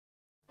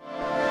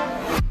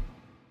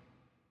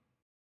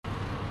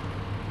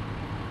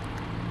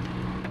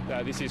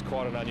this is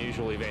quite an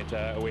unusual event.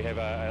 We have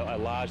a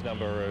large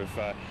number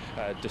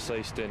of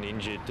deceased and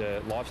injured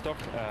livestock,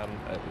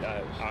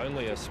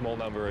 only a small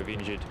number of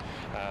injured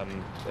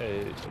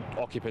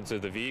occupants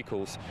of the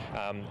vehicles,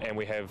 and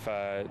we have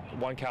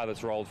one car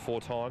that's rolled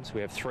 4 times.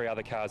 We have 3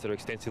 other cars that are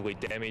extensively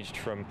damaged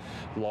from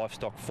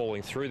livestock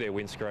falling through their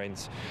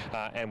windscreens,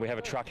 and we have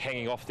a truck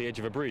hanging off the edge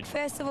of a bridge.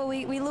 First of all,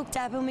 we looked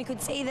up and we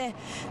could see the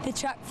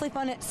truck flip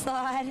on its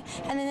slide,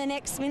 and then the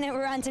next minute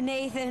we're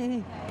underneath,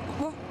 and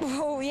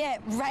oh yeah,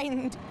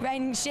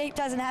 raining sheep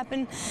doesn't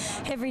happen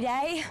every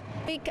day.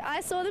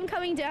 I saw them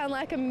coming down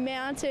like a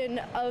mountain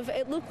of,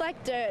 it looked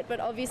like dirt but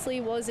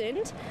obviously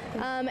wasn't,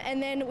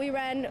 and then we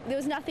ran, there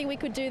was nothing we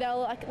could do, they were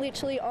like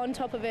literally on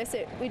top of us.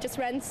 We just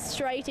ran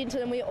straight into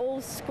them, we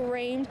all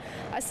screamed.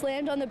 I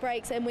slammed on the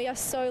brakes and we are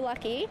so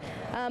lucky.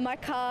 My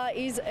car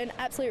is an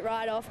absolute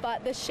write-off,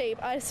 but the sheep,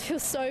 I just feel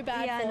so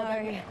bad for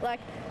them. Like,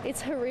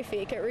 it's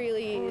horrific, it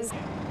really is.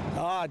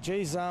 Ah,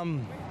 geez,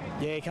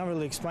 yeah, I can't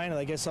really explain it.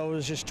 I guess I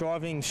was just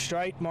driving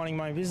straight, minding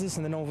my own business,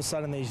 and then all of a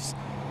sudden these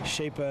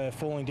sheep are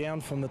falling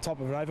down from the top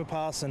of an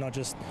overpass, and I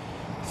just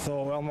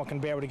thought, well, I'm not going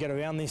to be able to get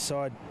around this,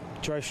 so I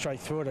drove straight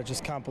through it. I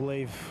just can't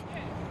believe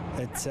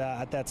that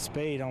at that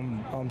speed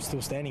I'm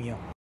still standing here.